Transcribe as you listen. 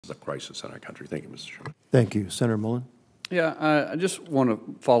a crisis in our country. Thank you, Mr. Chairman. Thank you. Senator Mullin. Yeah, I just want to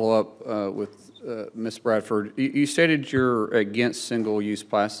follow up with Ms. Bradford. You stated you're against single-use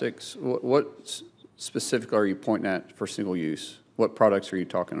plastics. What specifically are you pointing at for single-use? What products are you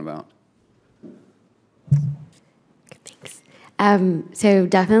talking about? Thanks. So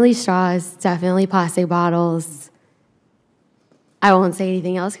definitely straws, definitely plastic bottles. I won't say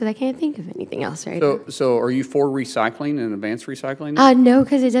anything else because I can't think of anything else right now. So are you for recycling and advanced recycling? No,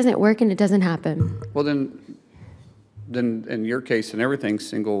 because it doesn't work and it doesn't happen. Well, then in your case, and everything's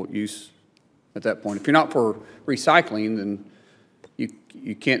single use at that point. If you're not for recycling, then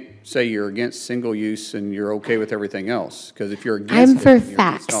you can't say you're against single use and you're okay with everything else. Because if you're against I'm it, for then you're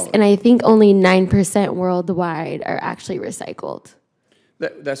facts, against all of it. and I think only 9% worldwide are actually recycled.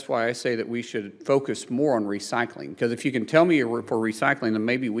 That's why I say that we should focus more on recycling. Because if you can tell me you're for recycling, then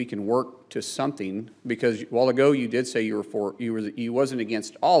maybe we can work to something. Because a while ago you did say you wasn't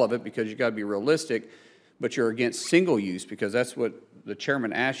against all of it because you got to be realistic, but you're against single use because that's what the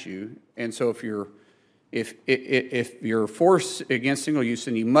chairman asked you. And so if you're against single use,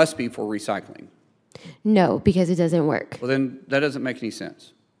 then you must be for recycling. No, because it doesn't work. Well, then that doesn't make any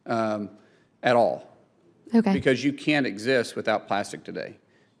sense at all. Okay. Because you can't exist without plastic today.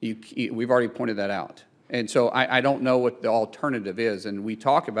 We've already pointed that out. And so I don't know what the alternative is. And we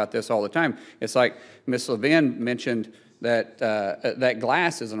talk about this all the time. It's like Ms. Levin mentioned that that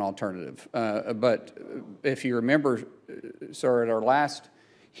glass is an alternative. But if you remember, sir, at our last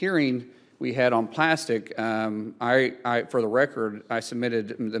hearing we had on plastic, for the record, I submitted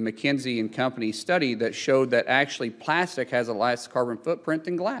the McKinsey and Company study that showed that actually plastic has a less carbon footprint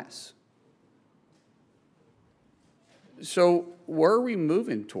than glass. So where are we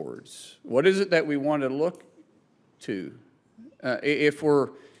moving towards? What is it that we want to look to? If we're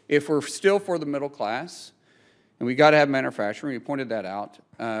still for the middle class, and we got to have manufacturing, we pointed that out,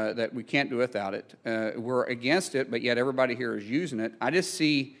 that we can't do without it. We're against it, but yet everybody here is using it. I just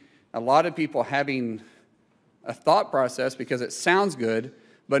see a lot of people having a thought process because it sounds good,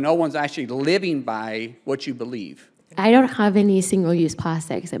 but no one's actually living by what you believe. I don't have any single-use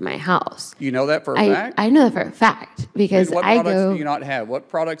plastics in my house. You know that for a fact? I know that for a fact because What products do you not have? What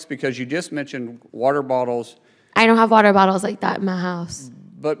products? Because you just mentioned water bottles. I don't have water bottles like that in my house.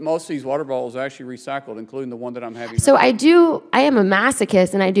 But most of these water bottles are actually recycled, including the one that I'm having. So I am a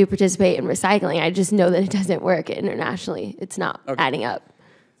masochist and I do participate in recycling. I just know that it doesn't work internationally. It's not adding up.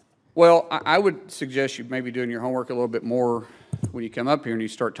 Well, I would suggest you maybe doing your homework a little bit more when you come up here and you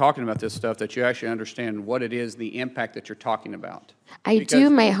start talking about this stuff, that you actually understand what it is, the impact that you're talking about. I do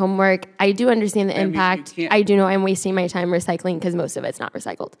my homework. I do understand the impact. I do know I'm wasting my time recycling because most of it's not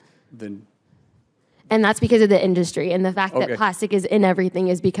recycled. And that's because of the industry. And the fact that plastic is in everything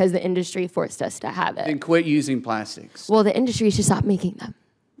is because the industry forced us to have it. Then quit using plastics. Well, the industry should stop making them.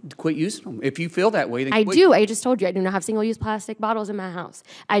 Quit using them. If you feel that way, then I quit. do. I just told you I do not have single-use plastic bottles in my house.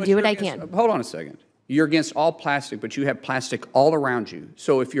 I do what I can. Hold on a second. You're against all plastic, but you have plastic all around you.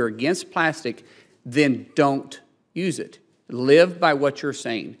 So if you're against plastic, then don't use it. Live by what you're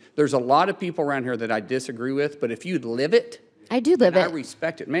saying. There's a lot of people around here that I disagree with, but if you live it, I do live it. I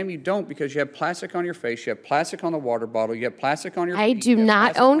respect it. Ma'am, you don't, because you have plastic on your face, you have plastic on the water bottle, you have plastic on your feet. I do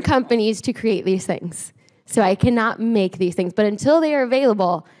not own companies to create these things. So I cannot make these things. But until they are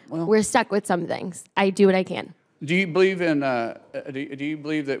available, we're stuck with some things. I do what I can. Do you believe in? Do you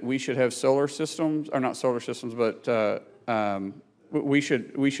believe that we should have solar systems, or not solar systems, but we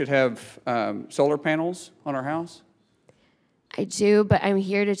should have solar panels on our house? I do, but I'm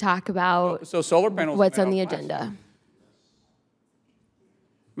here to talk about so solar panels. What's on the agenda?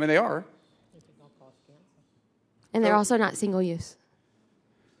 I mean, they are. And they're also not single use.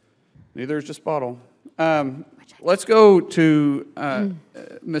 Neither is just bottle. Let's go to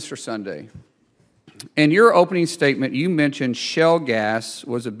Mr. Sunday. In your opening statement, you mentioned shale gas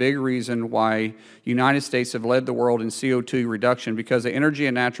was a big reason why United States have led the world in CO2 reduction because the energy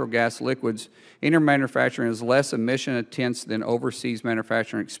and natural gas liquids in our manufacturing is less emission intense than overseas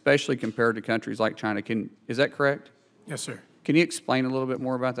manufacturing, especially compared to countries like China. Is that correct? Yes, sir. Can you explain a little bit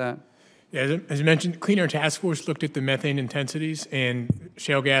more about that? Yeah, as I mentioned, Clean Air Task Force looked at the methane intensities, and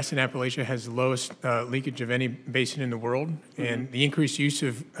shale gas in Appalachia has the lowest leakage of any basin in the world. And the increased use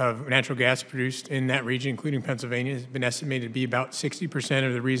of natural gas produced in that region, including Pennsylvania, has been estimated to be about 60%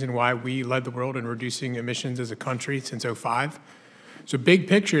 of the reason why we led the world in reducing emissions as a country since '05. So big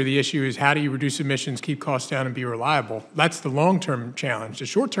picture, the issue is how do you reduce emissions, keep costs down, and be reliable? That's the long-term challenge. The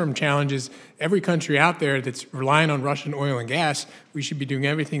short-term challenge is every country out there that's relying on Russian oil and gas, we should be doing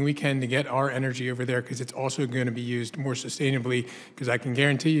everything we can to get our energy over there because it's also going to be used more sustainably, because I can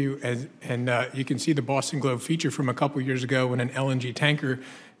guarantee you, and you can see the Boston Globe feature from a couple years ago when an LNG tanker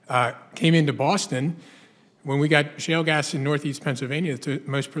came into Boston. When we got shale gas in northeast Pennsylvania, it's the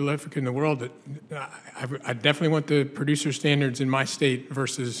most prolific in the world. I definitely want the producer standards in my state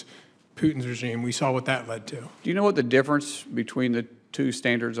versus Putin's regime. We saw what that led to. Do you know what the difference between the two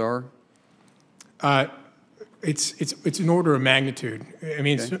standards are? It's an order of magnitude. I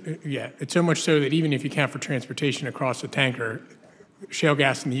mean, Okay. it's so much so that even if you count for transportation across a tanker, shale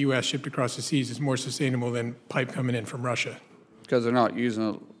gas in the U.S. shipped across the seas is more sustainable than pipe coming in from Russia. Because they're not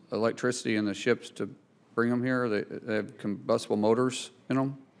using electricity in the ships to bring them here? They have combustible motors in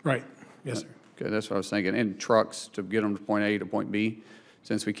them? Right. Yes, sir. Okay, that's what I was thinking. And trucks to get them to point A to point B,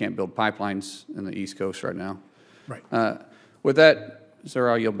 since we can't build pipelines in the East Coast right now. Right. With that, sir,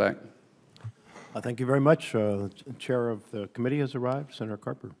 I'll yield back. Thank you very much. The chair of the committee has arrived, Senator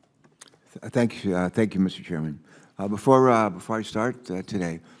Carper. Thank you, Mr. Chairman. Before I start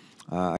today,